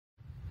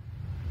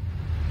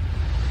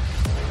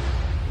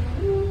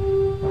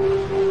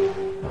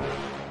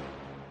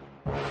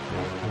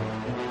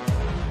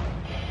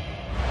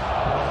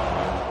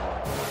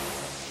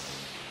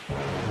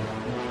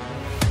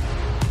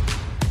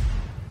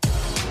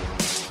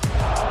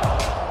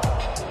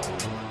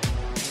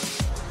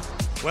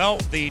Well,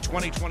 the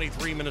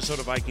 2023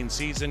 Minnesota Vikings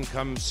season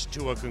comes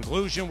to a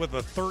conclusion with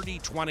a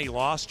 30-20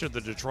 loss to the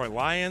Detroit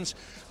Lions.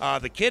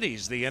 The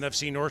Kitties, the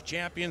NFC North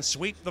champions,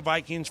 sweep the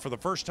Vikings for the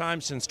first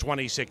time since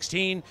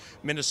 2016.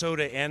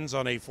 Minnesota ends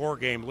on a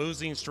 4-game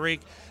losing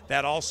streak.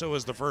 That also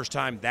is the first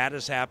time that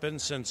has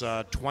happened since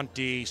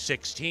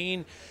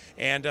 2016.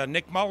 And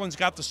Nick Mullins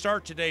got the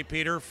start today,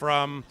 Peter,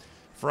 from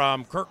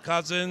Kirk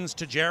Cousins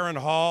to Jaron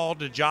Hall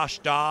to Josh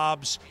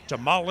Dobbs to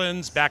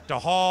Mullins, back to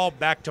Hall,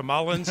 back to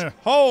Mullins.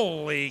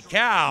 Holy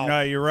cow.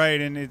 No, you're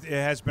right, and it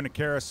has been a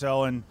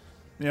carousel. And,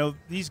 you know,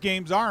 these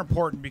games are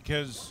important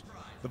because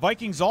the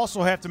Vikings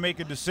also have to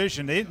make a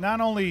decision. They got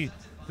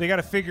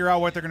to figure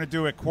out what they're going to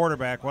do at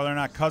quarterback, whether or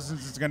not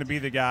Cousins is going to be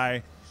the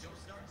guy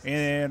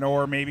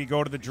or maybe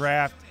go to the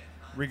draft,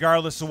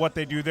 regardless of what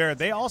they do there.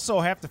 They also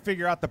have to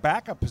figure out the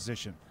backup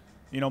position.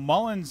 You know,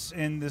 Mullins,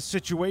 in the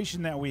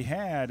situation that we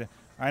had,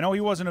 I know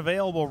he wasn't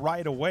available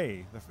right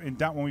away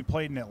when we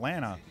played in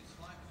Atlanta,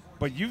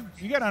 but you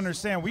got to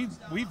understand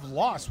we've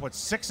lost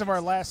 6 of our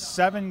last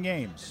 7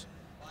 games,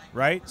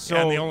 right? So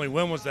and the only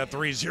win was that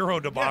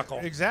 3-0 debacle.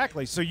 Yeah,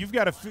 exactly. So you've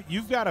got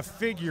to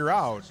figure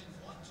out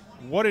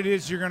what it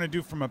is you're going to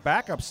do from a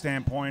backup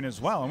standpoint as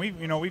well.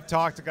 And we've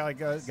talked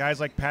to guys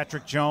like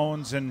Patrick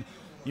Jones and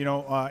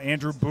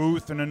Andrew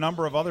Booth and a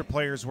number of other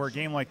players where a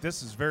game like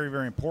this is very,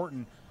 very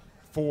important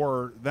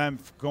for them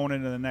going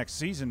into the next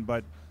season,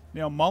 but.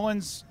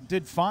 Mullins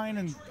did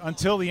fine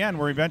until the end,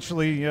 where he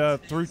eventually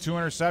threw 2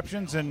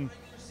 interceptions, and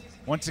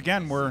once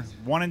again, we're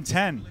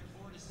 1-10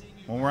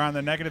 when we're on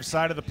the negative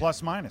side of the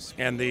plus-minus.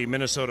 And the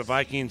Minnesota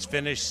Vikings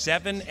finished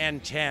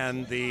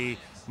 7-10. The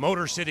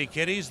Motor City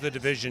Kitties, the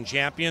division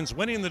champions,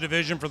 winning the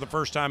division for the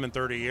first time in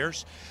 30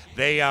 years.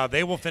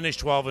 They will finish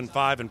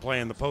 12-5 and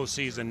play in the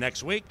postseason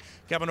next week.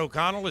 Kevin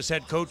O'Connell is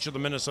head coach of the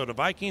Minnesota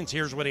Vikings.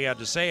 Here's what he had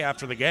to say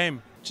after the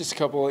game. Just a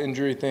couple of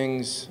injury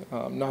things.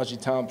 Najee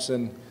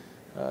Thompson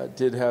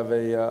did have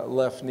a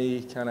left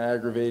knee kind of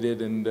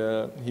aggravated, and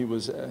he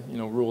was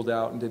ruled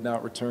out and did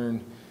not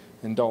return.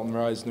 And Dalton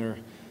Reisner,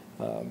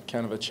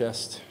 kind of a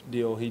chest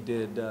deal he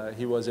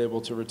was able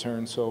to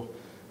return. So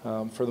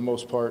for the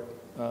most part,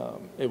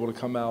 able to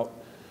come out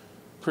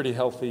pretty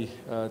healthy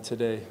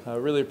today. I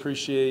really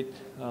appreciate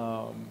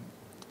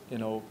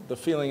the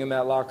feeling in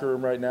that locker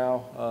room right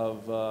now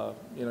of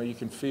you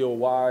can feel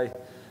why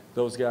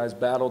those guys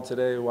battled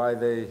today, why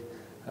they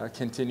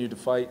continue to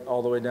fight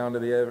all the way down to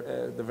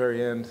the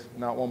very end.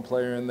 Not one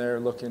player in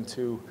there looking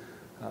to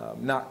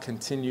not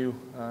continue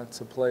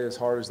to play as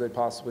hard as they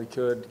possibly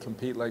could,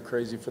 compete like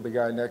crazy for the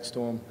guy next to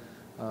them.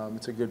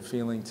 It's a good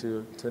feeling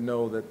to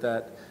know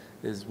that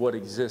is what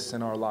exists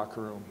in our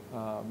locker room.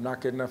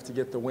 Not good enough to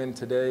get the win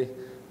today,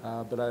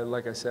 but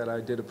like I said,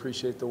 I did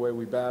appreciate the way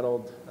we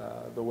battled,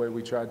 the way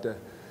we tried to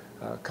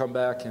come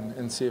back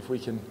and see if we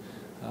can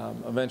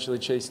eventually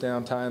chase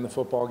down tying the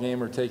football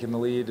game or taking the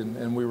lead,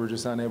 and we were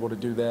just unable to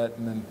do that.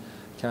 And then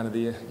kind of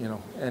the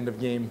end of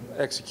game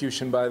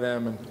execution by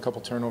them and a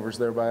couple turnovers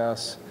there by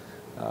us.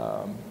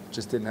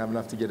 Just didn't have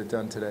enough to get it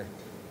done today.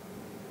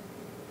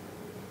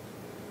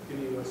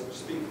 Can you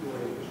speak to the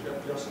way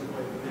Justin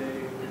played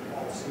today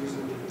all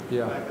season?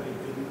 Yeah. The fact that he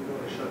didn't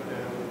really shut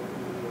down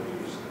when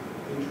he was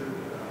injured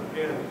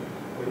and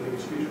what he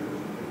thinks future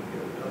was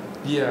get it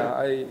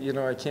done.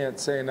 Yeah, I can't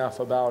say enough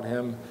about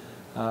him.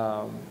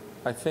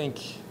 I think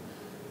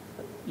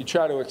you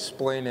try to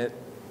explain it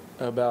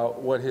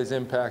about what his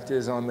impact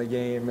is on the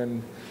game,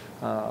 and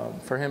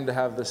for him to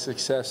have the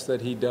success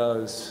that he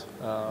does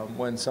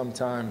when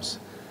sometimes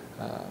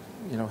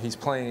he's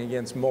playing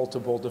against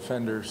multiple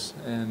defenders,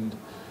 and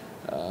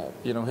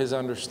his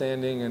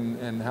understanding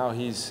and how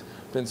he's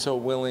been so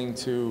willing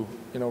to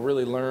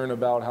really learn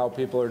about how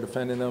people are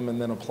defending them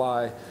and then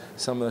apply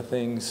some of the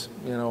things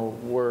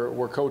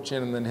we're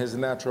coaching, and then his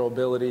natural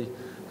ability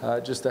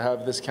just to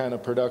have this kind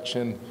of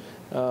production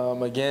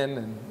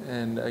again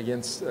and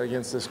against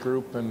this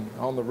group and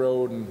on the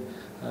road, and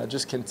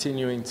just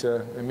continuing to,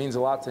 it means a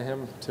lot to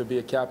him to be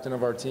a captain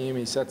of our team.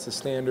 He sets the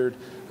standard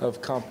of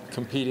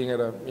competing at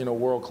a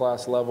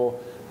world-class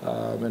level,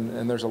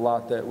 and there's a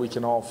lot that we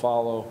can all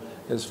follow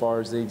as far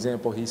as the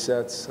example he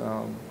sets.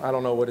 I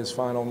don't know what his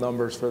final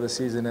numbers for the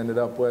season ended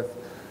up with,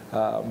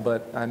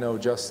 but I know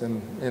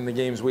Justin, in the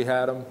games we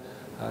had him,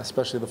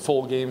 especially the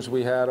full games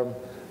we had him,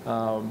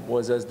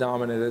 was as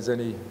dominant as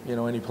any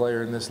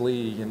player in this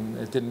league, and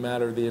it didn't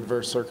matter the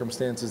adverse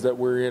circumstances that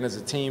we're in as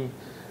a team.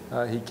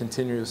 He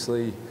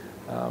continuously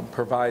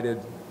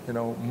provided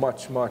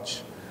much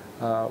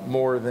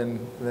more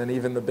than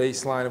even the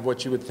baseline of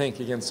what you would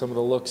think against some of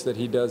the looks that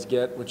he does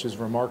get, which is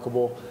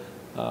remarkable.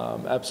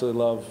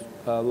 Absolutely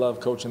love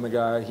coaching the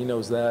guy. He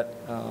knows that,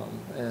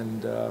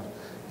 and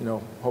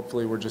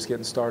hopefully we're just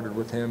getting started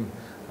with him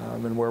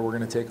and where we're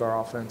going to take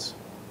our offense.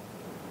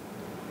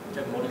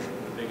 Kevin, what is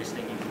the biggest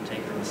thing you can take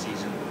from the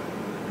season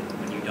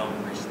when you don't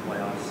reach the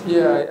playoffs?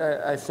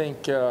 Yeah, I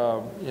think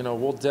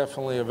we'll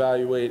definitely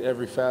evaluate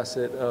every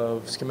facet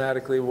of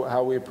schematically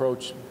how we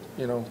approach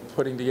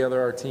putting together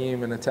our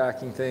team and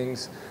attacking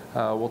things.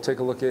 We'll take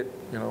a look at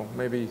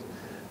maybe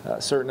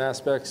certain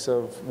aspects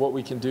of what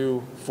we can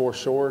do for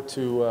sure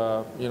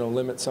to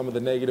limit some of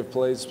the negative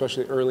plays,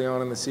 especially early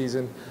on in the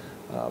season.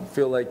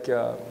 Feel like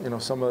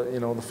some of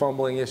the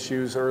fumbling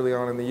issues early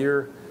on in the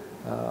year.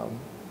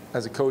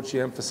 As a coach,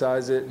 you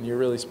emphasize it and you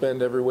really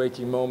spend every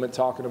waking moment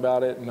talking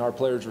about it, and our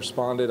players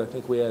responded. I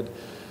think we had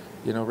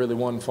really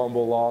one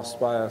fumble lost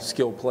by a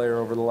skilled player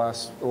over the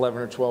last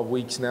 11 or 12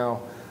 weeks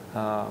now.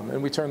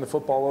 And we turned the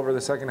football over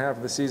the second half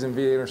of the season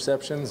via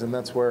interceptions, and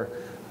that's where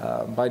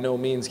by no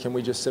means can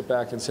we just sit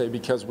back and say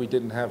because we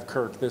didn't have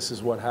Kirk, this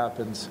is what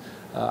happens.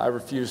 I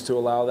refuse to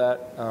allow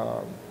that.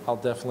 I'll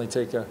definitely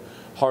take a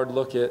hard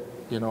look at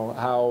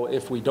how,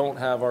 if we don't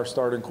have our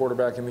starting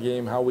quarterback in the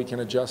game, how we can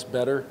adjust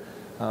better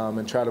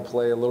and try to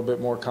play a little bit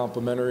more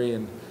complementary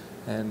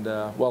and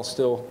while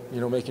still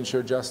making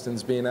sure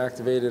Justin's being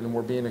activated and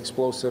we're being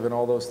explosive and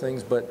all those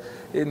things. But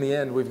in the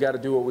end, we've got to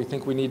do what we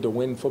think we need to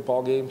win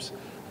football games.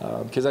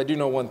 Because I do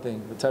know one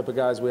thing, the type of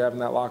guys we have in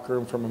that locker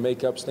room from a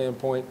makeup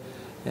standpoint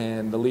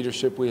and the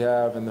leadership we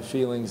have and the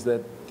feelings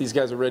that these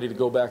guys are ready to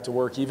go back to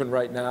work even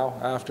right now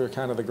after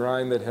kind of the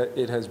grind that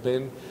it has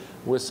been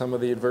with some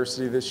of the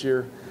adversity this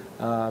year.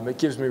 It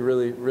gives me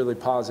really, really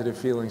positive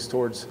feelings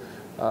towards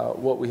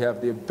what we have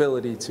the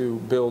ability to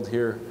build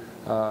here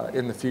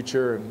in the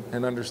future,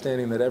 and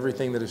understanding that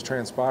everything that has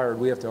transpired,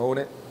 we have to own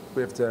it.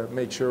 We have to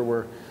make sure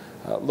we're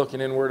looking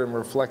inward and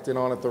reflecting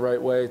on it the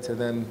right way. To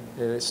then,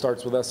 it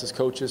starts with us as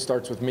coaches,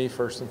 starts with me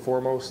first and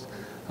foremost,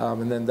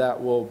 and then that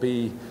will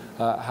be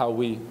how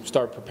we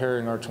start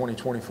preparing our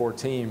 2024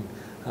 team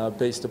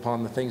based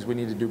upon the things we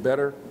need to do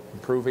better,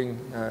 improving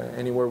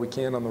anywhere we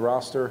can on the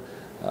roster,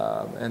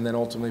 and then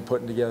ultimately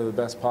putting together the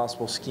best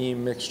possible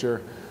scheme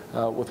mixture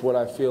with what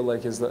I feel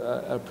like is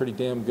a pretty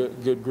damn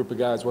good group of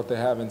guys, what they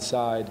have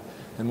inside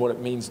and what it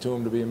means to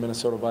them to be a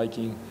Minnesota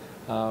Viking.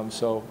 I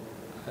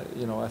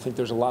think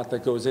there's a lot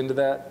that goes into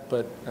that,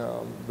 but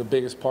the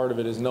biggest part of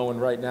it is knowing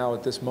right now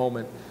at this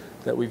moment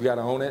that we've got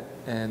to own it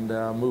and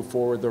move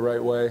forward the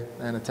right way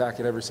and attack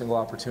it every single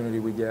opportunity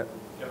we get.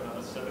 Kevin,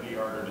 on the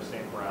 70-yarder to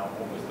St. Brown,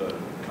 what was the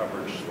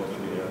coverage supposed to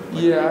be?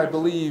 Yeah, I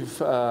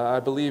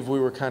believe we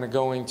were kind of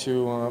going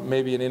to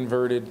maybe an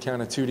inverted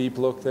kind of two deep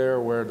look there,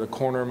 where the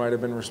corner might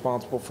have been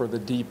responsible for the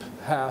deep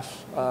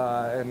half.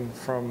 And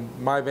from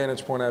my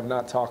vantage point, I have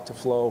not talked to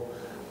Flo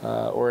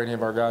or any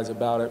of our guys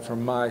about it.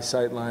 From my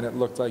sight line, it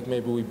looked like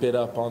maybe we bit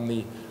up on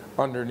the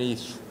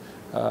underneath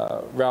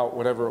route,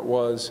 whatever it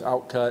was,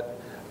 outcut,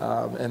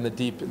 and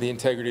the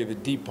integrity of the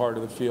deep part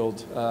of the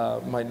field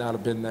might not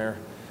have been there.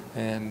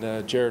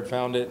 And Jared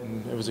found it,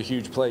 and it was a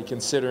huge play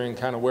considering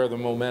kind of where the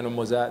momentum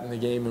was at in the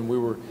game, and we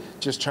were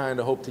just trying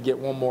to hope to get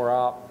one more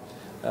op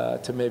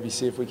to maybe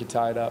see if we could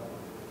tie it up.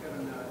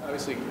 Kevin,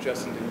 obviously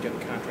Justin didn't get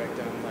the contract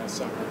done last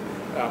summer,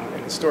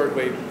 and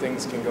historically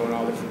things can go in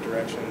all different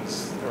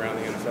directions around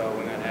the NFL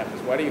when that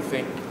happens. Why do you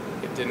think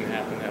it didn't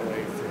happen that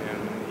way for him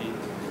when he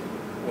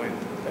went,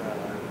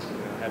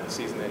 had the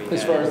season that he had?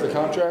 As far as the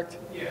contract?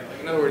 Yeah,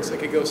 like in other words, it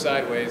could go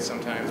sideways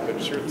sometimes,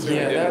 but certainly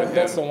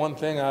that's the one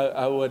thing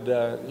I would,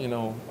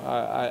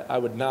 I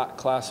would not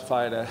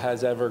classify it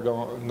as ever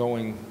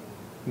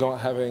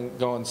having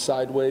gone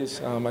sideways.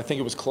 I think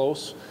it was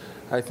close.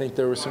 I think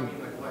there was some.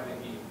 Why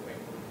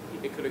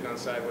did it could have gone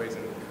sideways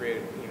and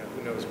created,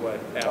 who knows what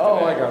after that.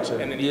 I got you.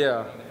 And then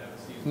yeah.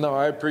 No,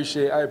 I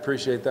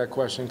appreciate that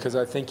question, because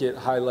I think it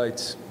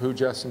highlights who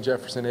Justin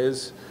Jefferson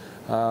is.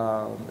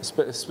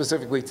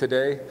 Specifically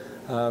today,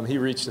 he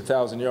reached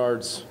 1,000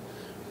 yards.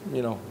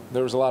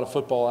 There was a lot of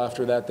football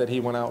after that he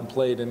went out and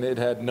played, and it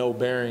had no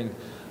bearing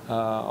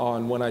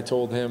on when I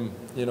told him,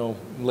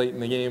 late in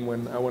the game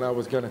when I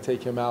was going to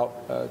take him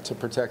out to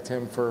protect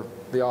him for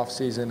the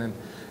offseason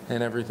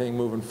and everything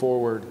moving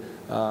forward.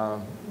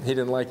 He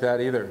didn't like that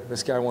either.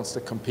 This guy wants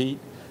to compete.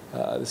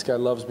 This guy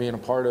loves being a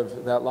part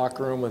of that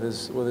locker room with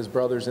his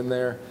brothers in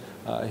there.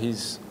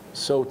 He's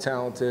so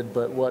talented,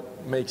 but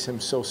what makes him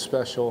so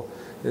special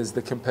is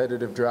the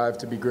competitive drive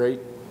to be great.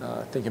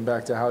 Thinking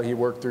back to how he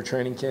worked through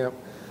training camp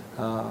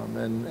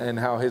and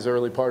how his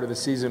early part of the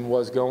season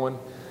was going.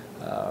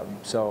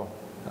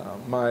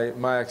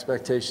 My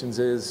expectations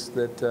is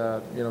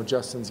that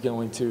Justin's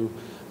going to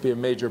be a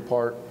major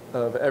part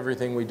of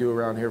everything we do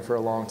around here for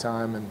a long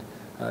time,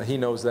 and he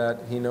knows that.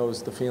 He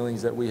knows the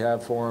feelings that we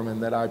have for him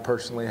and that I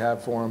personally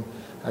have for him.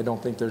 I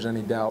don't think there's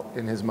any doubt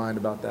in his mind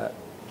about that.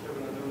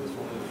 Kevin, I know this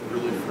one is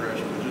really fresh,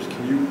 but just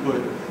can you put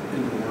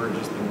into words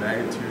just the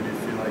magnitude you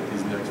feel like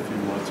these next few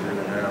months are going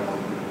to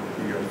have?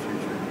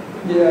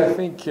 Yeah, I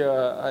think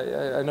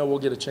I know we'll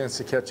get a chance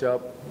to catch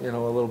up, a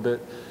little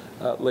bit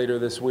later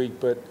this week.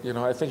 But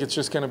I think it's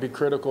just going to be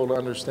critical to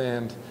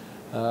understand,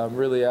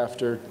 really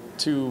after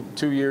two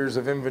years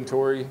of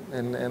inventory,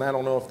 and I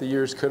don't know if the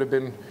years could have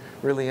been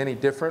really any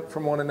different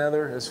from one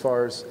another as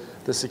far as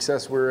the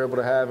success we were able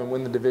to have and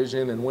win the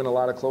division and win a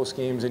lot of close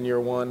games in year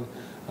one.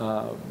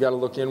 Got to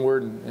look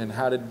inward and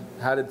how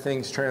did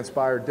things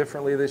transpire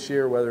differently this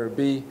year, whether it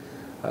be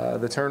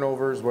the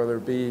turnovers, whether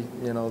it be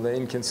the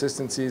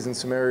inconsistencies in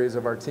some areas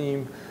of our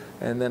team,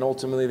 and then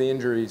ultimately the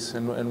injuries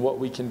and what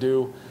we can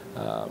do.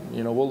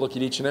 We'll look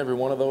at each and every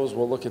one of those.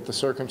 We'll look at the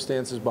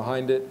circumstances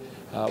behind it.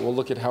 We'll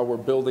look at how we're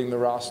building the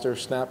roster,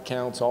 snap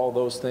counts, all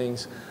those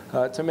things,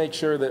 to make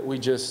sure that we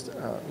just,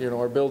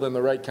 are building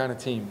the right kind of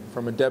team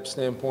from a depth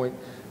standpoint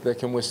that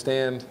can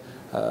withstand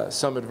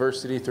some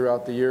adversity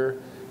throughout the year.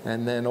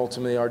 And then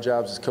ultimately our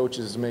jobs as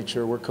coaches is to make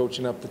sure we're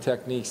coaching up the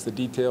techniques, the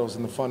details,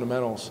 and the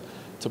fundamentals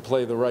to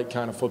play the right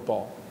kind of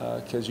football.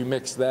 Because you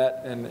mix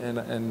that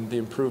and the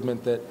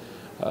improvement that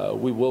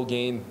we will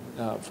gain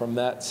from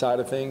that side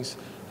of things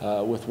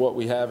with what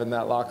we have in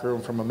that locker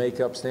room from a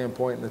makeup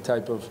standpoint and the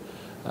type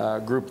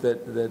of group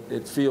that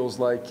it feels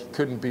like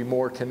couldn't be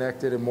more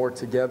connected and more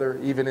together,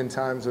 even in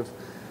times of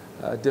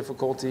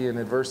difficulty and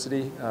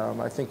adversity.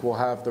 I think we'll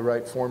have the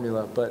right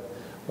formula. But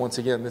once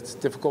again, it's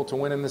difficult to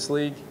win in this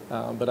league,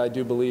 but I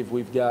do believe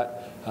we've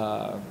got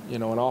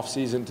an off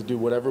season to do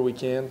whatever we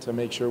can to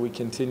make sure we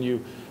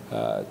continue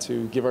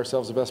to give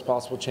ourselves the best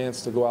possible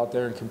chance to go out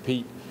there and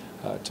compete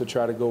to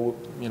try to go,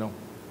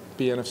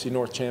 be NFC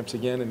North champs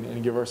again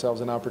and give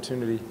ourselves an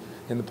opportunity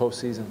in the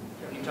postseason.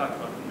 You talked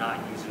about not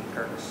using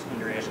Kirk's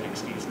injury as an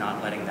excuse,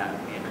 not letting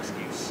that be an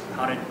excuse.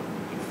 How did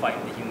you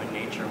fight the human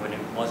nature when it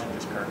wasn't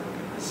just Kirk?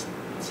 Because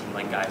it seemed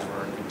like guys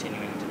were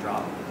continuing to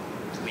drop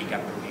week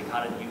after week.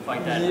 How did you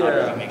fight that? How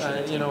did you make sure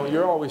the team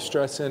you're always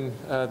stressing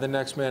the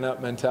next man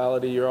up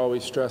mentality. You're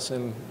always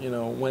stressing,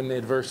 when the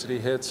adversity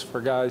hits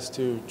for guys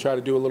to try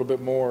to do a little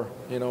bit more.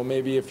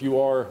 Maybe if you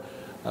are,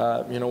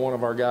 one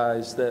of our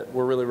guys that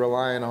we're really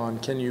relying on,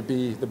 can you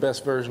be the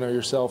best version of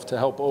yourself to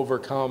help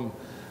overcome?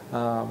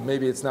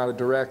 Maybe it's not a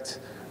direct,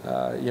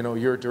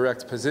 your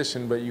direct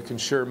position, but you can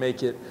sure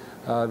make it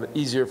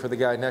easier for the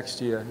guy next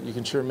to you. You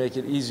can sure make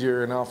it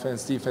easier in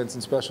offense, defense,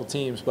 and special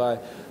teams by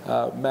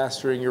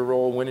mastering your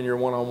role, winning your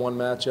one-on-one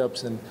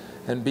matchups,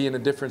 and being a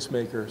difference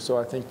maker. So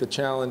I think the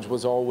challenge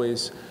was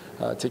always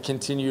to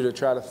continue to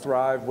try to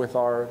thrive with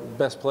our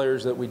best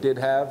players that we did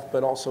have,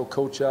 but also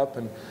coach up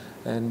and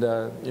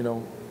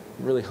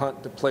really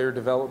hunt the player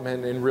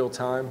development in real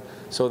time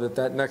so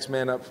that next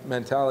man up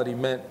mentality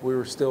meant we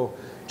were still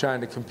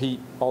trying to compete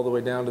all the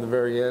way down to the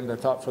very end. I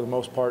thought for the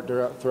most part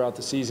throughout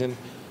the season,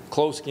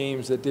 close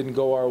games that didn't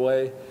go our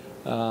way,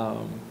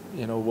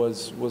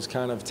 was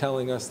kind of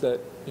telling us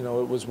that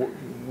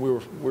we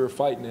were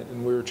fighting it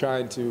and we were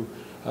trying to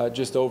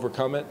just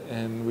overcome it,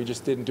 and we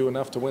just didn't do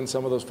enough to win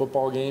some of those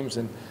football games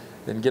and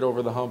get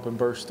over the hump and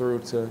burst through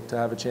to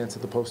have a chance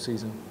at the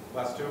postseason.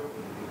 Last two.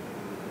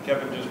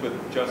 Kevin, just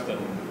with Justin,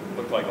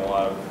 looked like a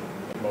lot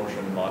of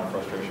emotion, a lot of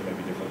frustration,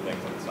 maybe different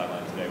things on the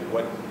sideline today.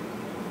 What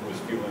was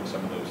fueling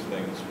some of those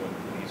things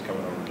when he's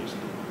coming over? Just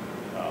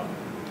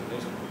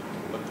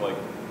looked like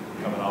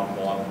coming off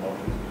a lot of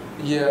emotions.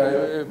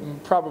 Yeah,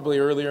 probably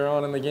earlier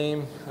on in the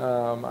game.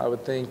 I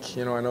would think,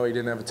 I know he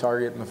didn't have a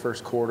target in the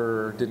first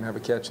quarter or didn't have a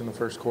catch in the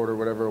first quarter,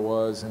 whatever it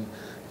was. And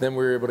then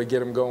we were able to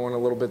get him going a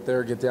little bit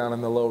there, get down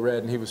in the low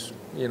red, and he was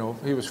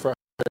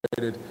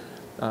frustrated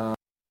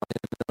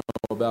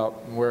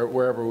about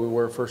wherever we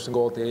were, first and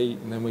goal at the 8,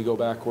 and then we go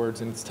backwards.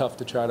 And it's tough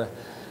to try to,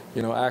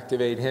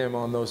 activate him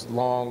on those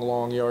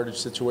long yardage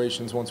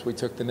situations once we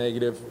took the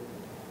negative.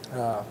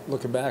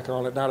 Looking back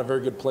on it, not a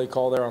very good play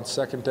call there on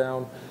second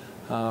down.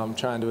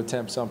 Trying to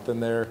attempt something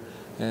there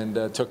and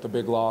took the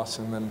big loss,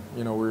 and then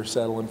we were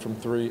settling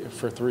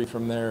for three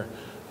from there.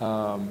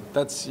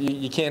 That's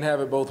you can't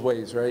have it both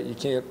ways, right? You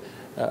can't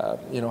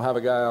have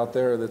a guy out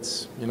there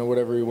that's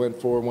whatever he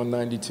went for,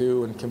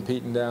 192, and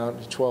competing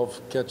down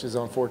 12 catches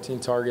on 14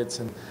 targets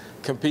and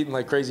competing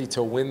like crazy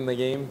to win the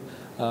game.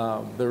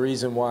 The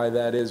reason why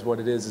that is what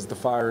it is the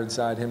fire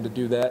inside him to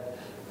do that,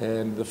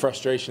 and the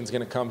frustration is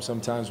going to come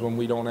sometimes when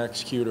we don't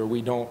execute or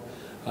we don't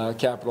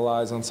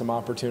capitalize on some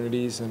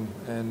opportunities,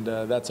 and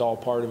that's all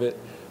part of it.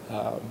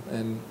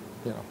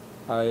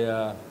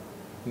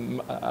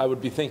 I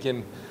would be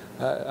thinking,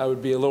 I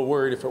would be a little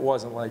worried if it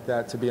wasn't like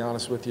that, to be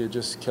honest with you,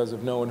 just because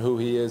of knowing who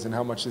he is and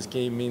how much this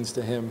game means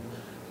to him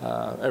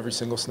every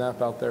single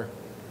snap out there.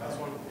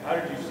 How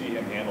did you see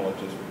him handle it,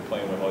 just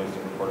playing with all these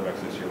different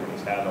quarterbacks this year when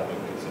he's had all the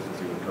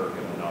consistency with Kirk,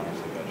 and then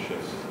obviously that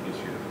shifts this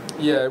year?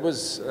 Yeah, it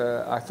was.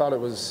 I thought it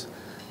was,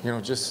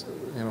 just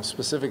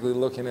specifically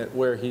looking at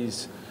where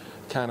he's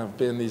kind of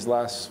been these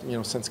last,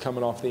 since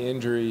coming off the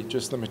injury,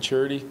 just the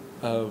maturity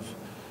of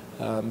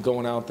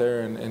going out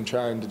there and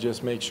trying to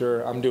just make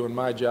sure I'm doing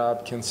my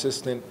job,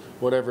 consistent,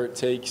 whatever it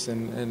takes,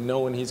 and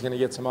knowing he's going to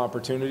get some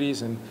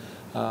opportunities. And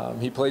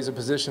he plays a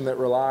position that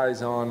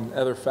relies on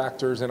other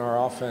factors in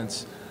our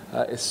offense,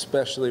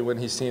 especially when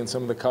he's seeing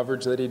some of the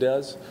coverage that he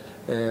does.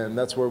 And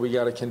that's where we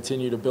got to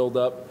continue to build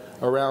up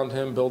around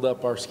him, build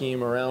up our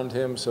scheme around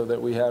him so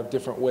that we have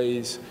different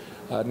ways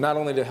not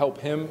only to help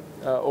him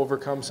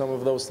overcome some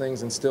of those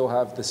things and still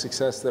have the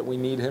success that we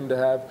need him to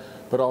have,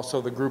 but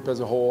also the group as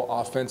a whole,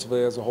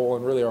 offensively as a whole,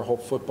 and really our whole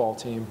football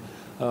team,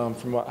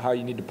 from how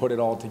you need to put it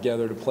all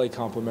together to play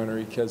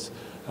complementary, because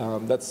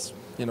that's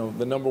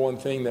the number one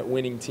thing that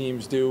winning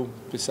teams do,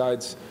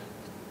 besides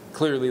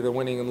clearly the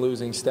winning and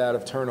losing stat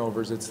of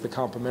turnovers. It's the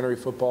complementary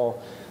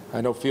football. I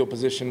know field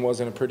position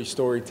wasn't a pretty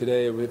story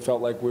today. It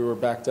felt like we were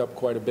backed up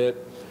quite a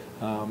bit.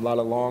 A lot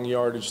of long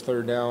yardage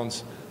third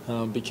downs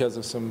because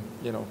of some,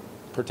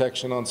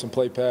 protection on some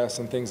play pass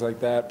and things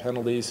like that,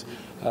 penalties.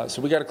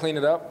 So we got to clean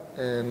it up,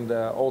 and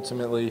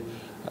ultimately,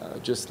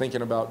 just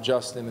thinking about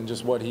Justin and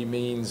just what he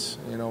means,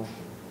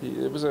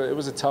 it was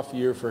a tough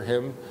year for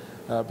him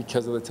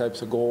because of the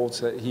types of goals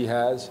that he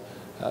has.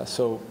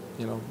 So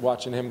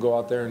watching him go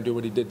out there and do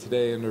what he did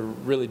today under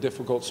really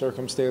difficult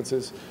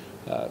circumstances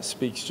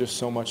speaks just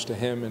so much to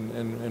him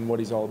and what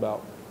he's all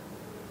about.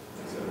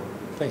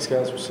 Thanks,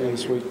 guys. We'll see you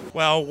this week.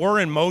 Well, we're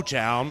in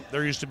Motown.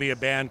 There used to be a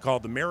band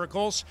called The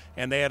Miracles,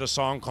 and they had a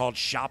song called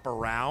Shop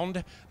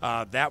Around.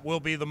 That will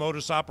be the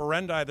modus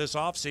operandi this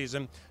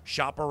offseason.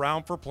 Shop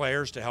around for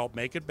players to help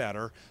make it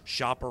better.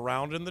 Shop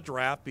around in the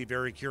draft. Be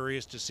very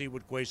curious to see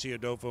what Kwesi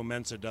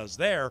Adolfo-Mensah does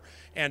there.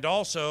 And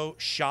also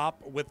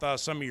shop with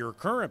some of your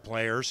current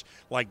players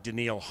like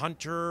Danielle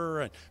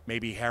Hunter and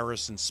maybe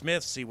Harrison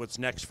Smith. See what's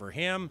next for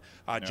him.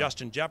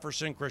 Justin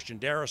Jefferson, Christian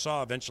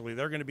Darrisaw. Eventually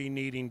they're going to be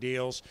needing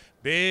deals.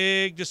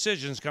 Big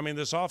decisions coming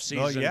this offseason.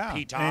 Well,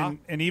 yeah.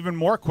 And even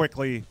more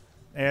quickly,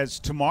 as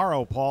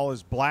tomorrow, Paul,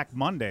 is Black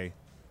Monday.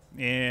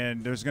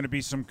 And there's going to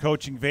be some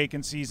coaching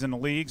vacancies in the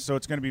league, so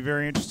it's going to be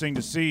very interesting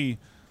to see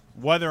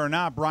whether or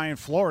not Brian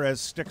Flores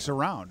sticks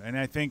around. And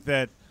I think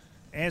that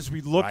as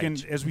we look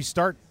and as we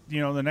start,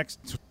 the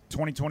next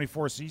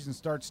 2024 season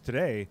starts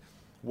today,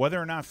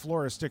 whether or not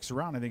Flores sticks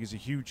around, I think is a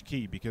huge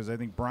key, because I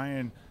think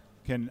Brian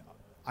can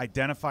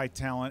identify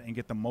talent and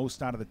get the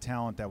most out of the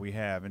talent that we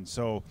have. And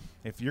so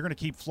if you're going to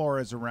keep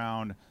Flores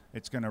around,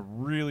 it's going to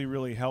really,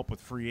 really help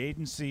with free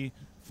agency,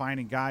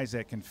 finding guys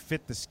that can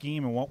fit the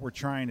scheme and what we're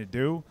trying to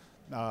do.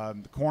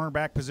 The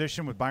cornerback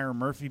position with Byron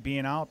Murphy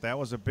being out, that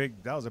was a big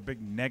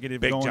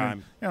negative. Big going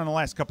time. in the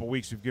last couple of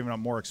weeks, we've given up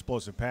more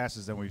explosive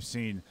passes than we've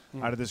seen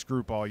out of this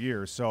group all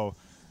year. So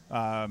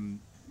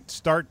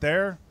start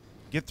there,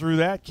 get through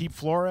that, keep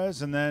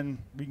Flores, and then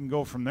we can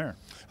go from there.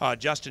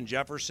 Justin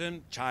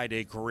Jefferson tied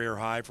a career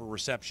high for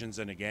receptions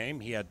in a game.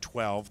 He had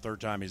 12,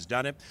 third time he's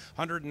done it.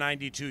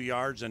 192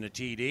 yards and a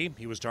TD.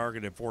 He was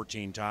targeted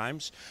 14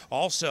 times.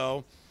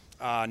 Also,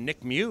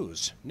 Nick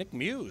Muse. Nick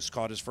Muse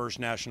caught his first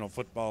National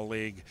Football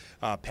League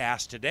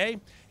pass today.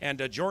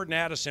 And Jordan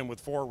Addison with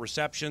 4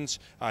 receptions.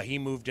 He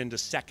moved into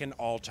second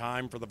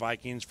all-time for the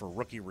Vikings for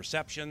rookie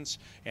receptions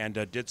and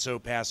did so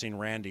passing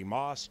Randy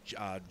Moss.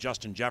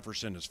 Justin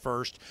Jefferson is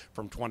first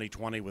from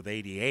 2020 with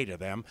 88 of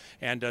them.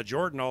 And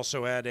Jordan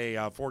also had a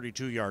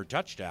 42-yard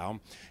touchdown,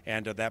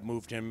 and that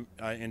moved him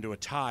into a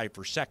tie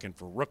for second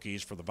for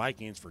rookies for the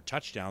Vikings for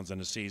touchdowns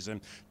in a season,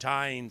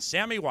 tying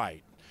Sammy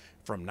White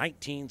from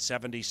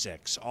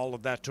 1976. All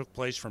of that took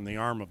place from the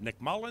arm of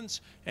Nick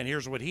Mullins, and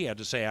here's what he had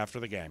to say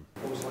after the game.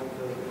 What was it like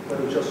to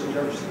play with Justin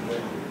Jefferson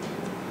today?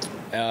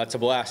 It's a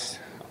blast.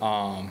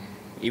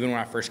 Even when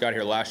I first got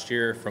here last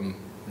year, from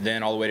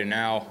then all the way to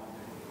now,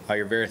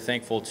 you're very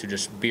thankful to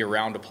just be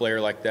around a player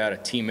like that, a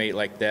teammate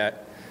like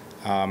that,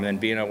 and then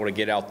being able to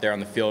get out there on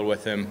the field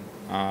with him.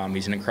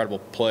 He's an incredible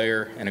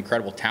player, an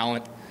incredible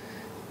talent,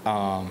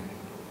 and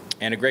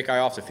a great guy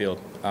off the field.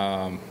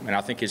 And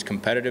I think his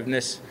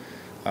competitiveness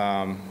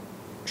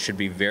should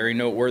be very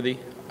noteworthy.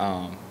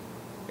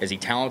 Is he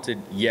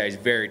talented? Yeah, he's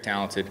very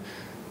talented.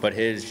 But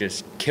his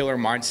just killer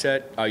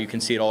mindset, you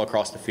can see it all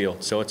across the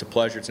field. So it's a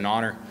pleasure. It's an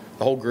honor.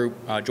 The whole group,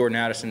 Jordan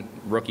Addison,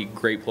 rookie,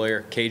 great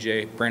player,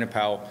 KJ, Brandon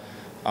Powell,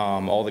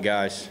 all the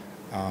guys.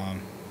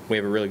 We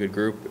have a really good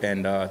group,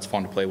 and it's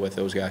fun to play with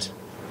those guys.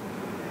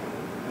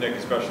 Nick,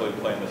 especially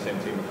playing the same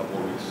team a couple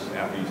of weeks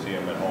after you see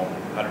him at home,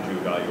 how did you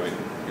evaluate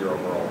your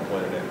overall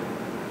play today?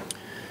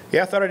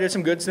 Yeah, I thought I did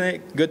some good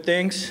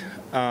things.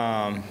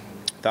 Thought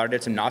I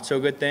did some not so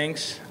good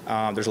things.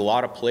 There's a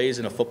lot of plays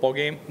in a football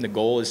game. The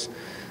goal is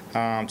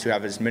to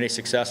have as many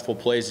successful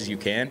plays as you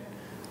can.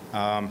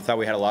 Thought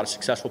we had a lot of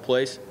successful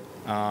plays.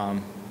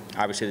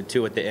 Obviously, the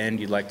 2 at the end,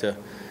 you'd like to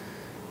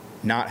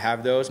not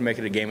have those, make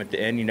it a game at the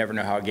end. You never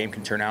know how a game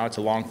can turn out. It's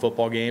a long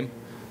football game.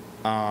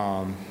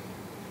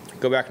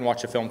 Go back and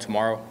watch the film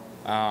tomorrow.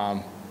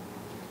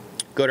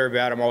 Good or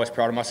bad, I'm always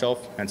proud of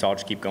myself, and so I'll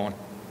just keep going.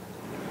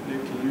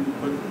 Nick, can you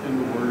put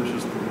into words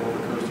just the roller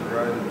coaster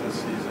ride of this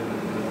season?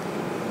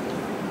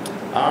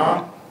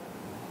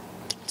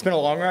 It's been a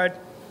long ride,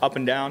 up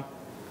and down.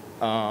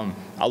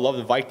 I love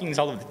the Vikings.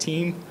 I love the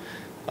team.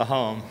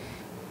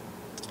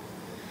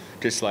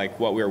 Just like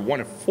we were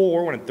 1-4,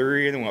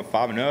 1-3, and then we went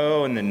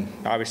 5-0, and then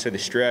obviously the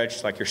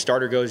stretch. Like your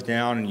starter goes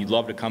down, and you'd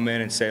love to come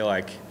in and say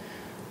like,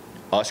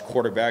 us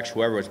quarterbacks,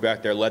 whoever was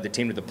back there, led the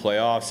team to the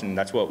playoffs, and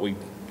that's what we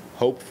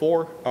hoped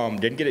for.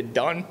 Didn't get it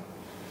done.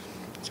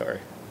 Sorry.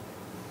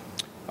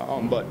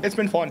 But it's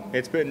been fun.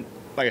 It's been,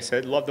 like I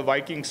said, love the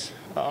Vikings.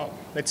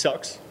 It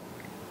sucks,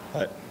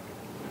 but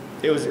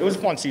it was a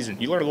fun season.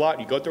 You learn a lot.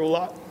 You go through a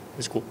lot.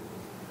 It's cool.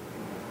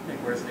 Nick,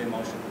 where's the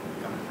emotion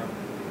coming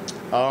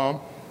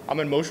from? I'm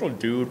an emotional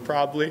dude,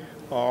 probably.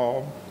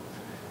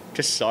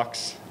 Just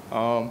sucks.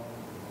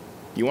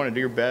 You want to do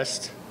your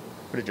best,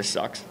 but it just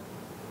sucks.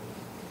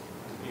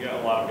 You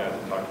got a lot of guys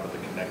that talked about the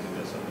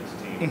connectedness of this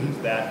team. Mm-hmm.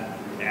 Does that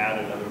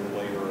add another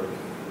layer of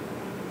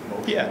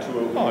emotion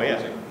to it? Oh,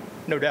 yeah.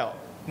 No doubt.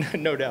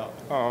 No doubt.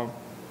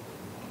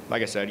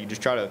 like I said, you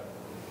just try to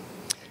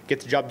get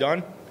the job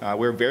done.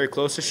 We're very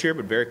close this year,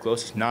 but very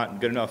close is not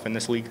good enough in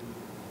this league.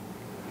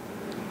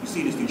 You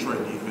see this Detroit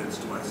defense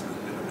twice in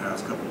the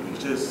past couple of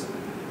weeks. Just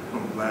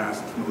from the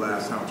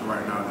last time to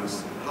right now,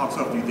 just how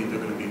tough do you think they're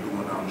going to be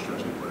going down the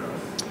stretch in the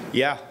playoffs?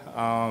 Yeah,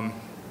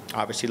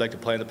 obviously like to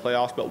play in the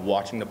playoffs, but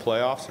watching the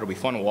playoffs, it'll be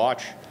fun to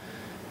watch.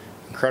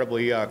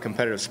 Incredibly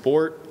competitive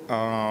sport. They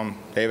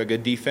have a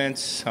good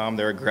defense.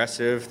 They're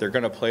aggressive. They're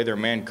going to play their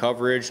man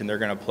coverage, and they're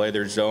going to play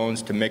their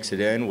zones to mix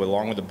it in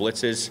along with the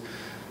blitzes.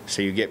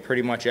 So you get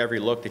pretty much every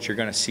look that you're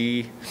going to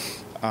see.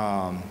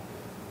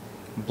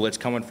 Blitz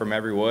coming from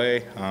every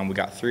way. We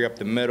got 3 up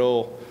the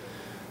middle.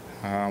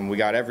 We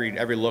got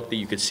every look that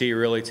you could see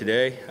really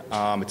today.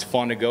 It's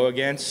fun to go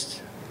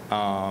against.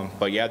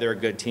 But yeah, they're a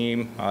good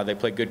team. They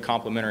play good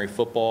complementary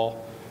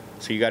football.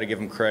 So you got to give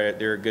them credit.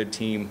 They're a good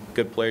team,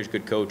 good players,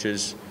 good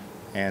coaches,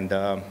 and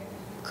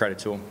credit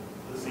to them.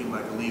 It seemed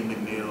like Liam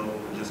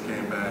McNeil just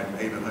came back.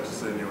 Aiden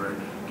Hutchinson, they were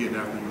getting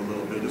after you a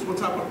little bit. Just what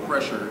type of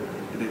pressure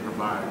did they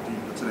provide to you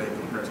today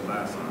compared to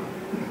last time?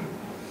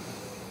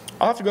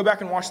 I'll have to go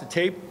back and watch the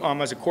tape.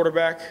 As a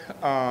quarterback,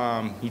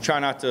 you try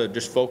not to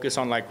just focus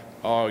on like,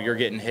 oh, you're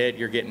getting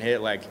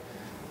hit. Like,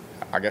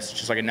 I guess it's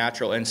just like a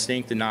natural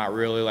instinct to not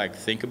really like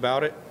think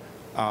about it.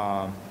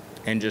 But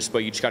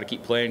you just got to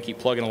keep playing, keep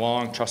plugging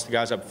along, trust the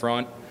guys up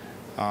front.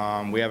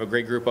 We have a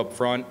great group up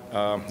front.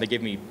 They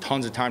give me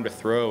tons of time to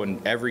throw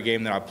in every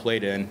game that I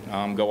played in.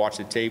 Go watch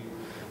the tape.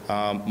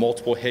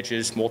 Multiple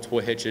hitches.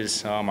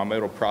 I'm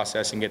able to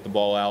process and get the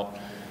ball out.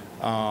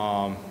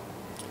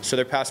 So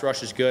their pass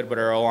rush is good, but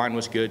our O-line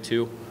was good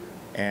too.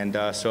 And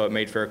so it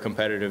made for a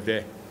competitive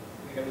day.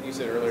 You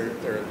said earlier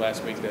or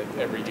last week that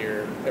every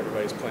year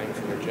everybody's playing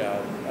for their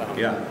job.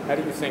 Yeah. How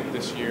do you think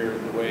this year,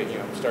 the way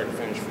start to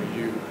finish for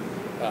you,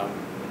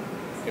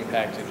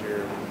 impacted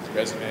your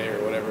resume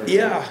or whatever?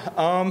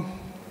 Yeah.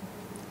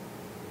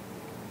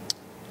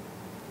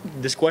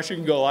 This question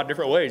can go a lot of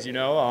different ways,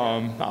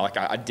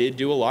 I did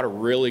do a lot of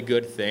really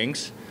good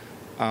things.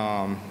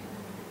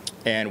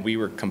 And we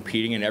were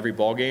competing in every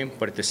ball game,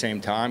 but at the same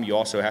time, you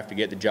also have to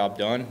get the job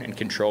done and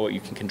control what you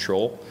can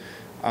control.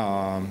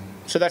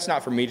 So that's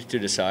not for me to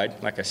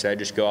decide. Like I said,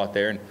 just go out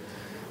there and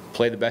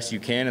play the best you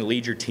can and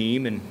lead your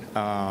team. And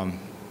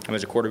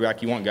as a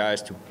quarterback, you want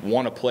guys to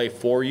want to play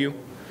for you.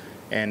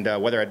 And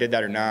whether I did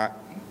that or not,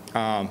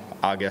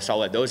 I guess I'll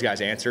let those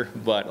guys answer.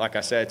 But like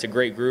I said, it's a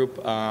great group.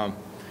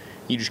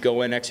 You just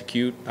go in,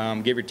 execute,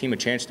 give your team a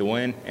chance to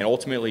win. And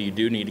ultimately, you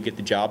do need to get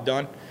the job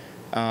done.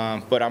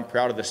 But I'm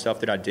proud of the stuff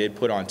that I did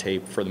put on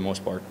tape for the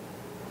most part.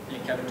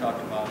 And Kevin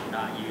talked about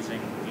not using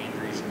the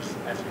injuries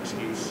as an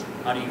excuse.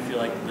 How do you feel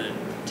like the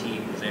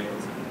team was able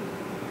to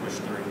push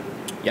through?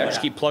 Yeah,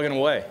 just keep plugging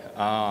away.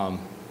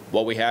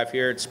 What we have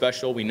here, it's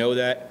special. We know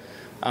that.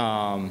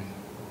 And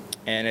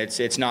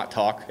it's not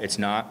talk. It's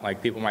not.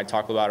 Like, people might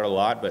talk about it a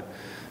lot, but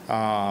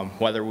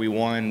whether we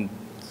won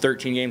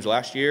 13 games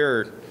last year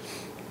or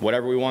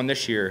whatever we won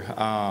this year,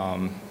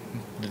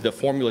 the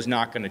formula is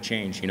not going to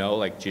change,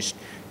 just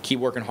keep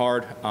working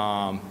hard,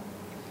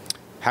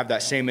 have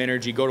that same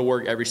energy, go to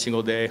work every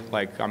single day.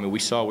 We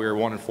saw we were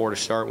 1-4 to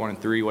start,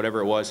 1-3, whatever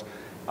it was,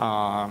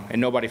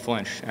 and nobody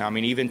flinched.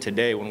 Even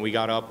today when we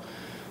got up,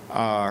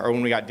 or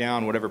when we got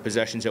down, whatever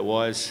possessions it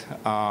was,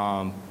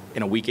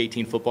 in a Week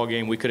 18 football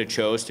game, we could have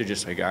chose to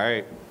just all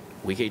right,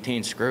 Week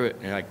 18, screw it.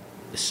 And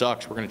this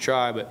sucks, we're going to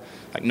try, but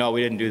no,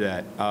 we didn't do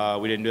that.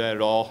 We didn't do that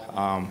at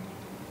all.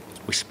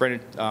 We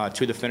sprinted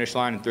to the finish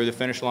line and through the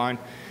finish line.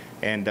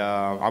 And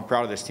I'm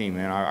proud of this team,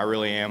 man. I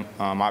really am.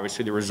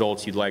 Obviously, the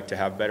results, you'd like to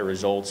have better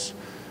results.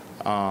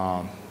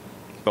 But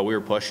we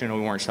were pushing and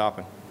we weren't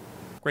stopping.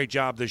 Great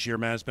job this year,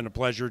 man. It's been a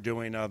pleasure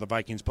doing the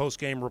Vikings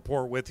postgame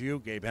report with you.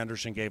 Gabe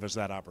Henderson gave us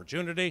that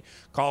opportunity.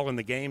 Calling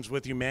the games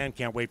with you, man.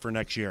 Can't wait for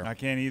next year. I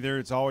can't either.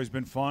 It's always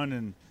been fun.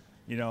 And,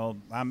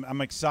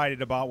 I'm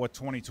excited about what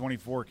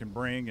 2024 can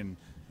bring.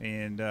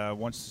 And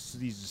once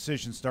these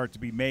decisions start to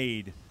be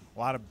made, a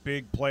lot of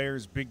big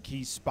players, big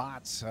key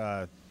spots,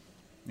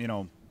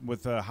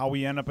 with how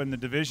we end up in the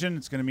division,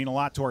 it's going to mean a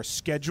lot to our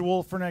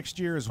schedule for next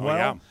year as well.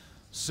 Yeah.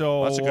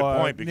 So that's a good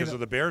point because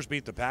the Bears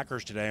beat the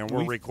Packers today, and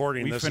we're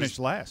recording this. We finished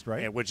last,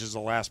 right? Which is the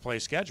last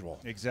place schedule.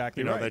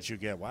 Exactly. Right. That you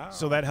get. Wow.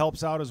 So that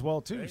helps out as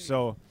well too.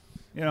 So,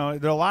 there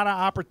are a lot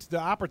of the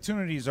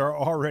opportunities are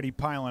already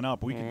piling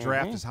up. We can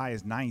draft as high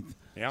as 9th,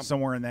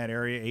 somewhere in that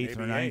area, 8th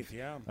or 9th.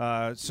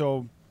 Yeah.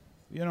 So,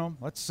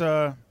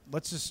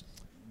 let's just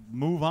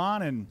move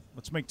on and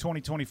let's make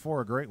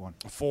 2024 a great one.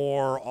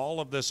 For all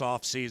of this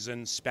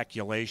offseason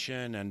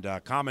speculation and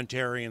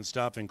commentary and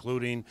stuff,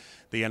 including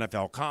the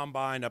NFL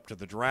Combine up to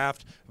the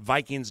draft,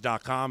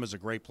 Vikings.com is a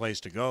great place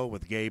to go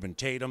with Gabe and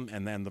Tatum,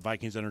 and then the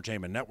Vikings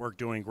Entertainment Network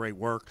doing great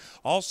work.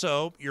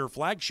 Also, your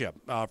flagship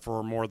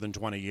for more than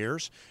 20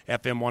 years,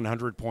 FM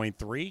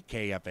 100.3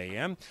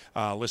 KFAN.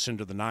 Listen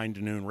to the 9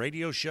 to noon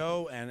radio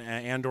show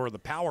and or the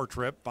Power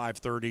Trip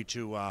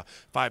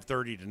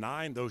 5:30 to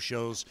 9. Those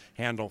shows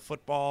handle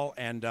football football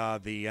and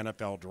the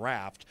NFL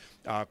draft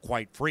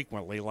quite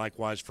frequently,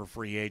 likewise for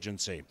free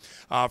agency.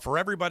 For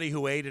everybody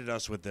who aided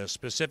us with this,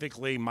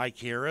 specifically Mike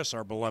Harris,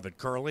 our beloved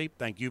Curly,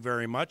 thank you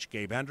very much.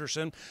 Gabe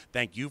Henderson,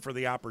 thank you for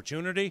the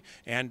opportunity.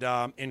 And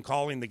in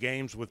calling the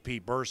games with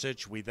Pete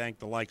Bursich, we thank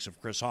the likes of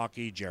Chris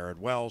Hawkey, Jared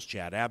Wells,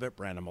 Chad Abbott,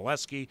 Brandon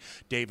Molesky,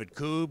 David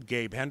Koob,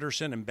 Gabe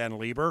Henderson, and Ben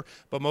Lieber.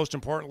 But most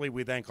importantly,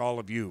 we thank all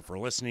of you for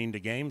listening to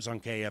games on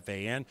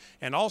KFAN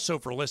and also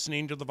for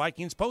listening to the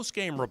Vikings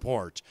postgame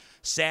report.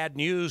 Sad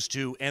news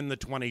to end the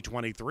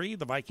 2023.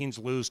 The Vikings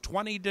lose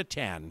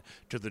 20-10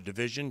 to the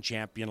division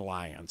champion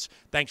Lions.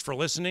 Thanks for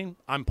listening.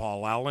 I'm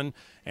Paul Allen,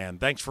 and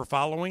thanks for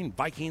following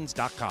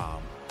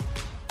Vikings.com.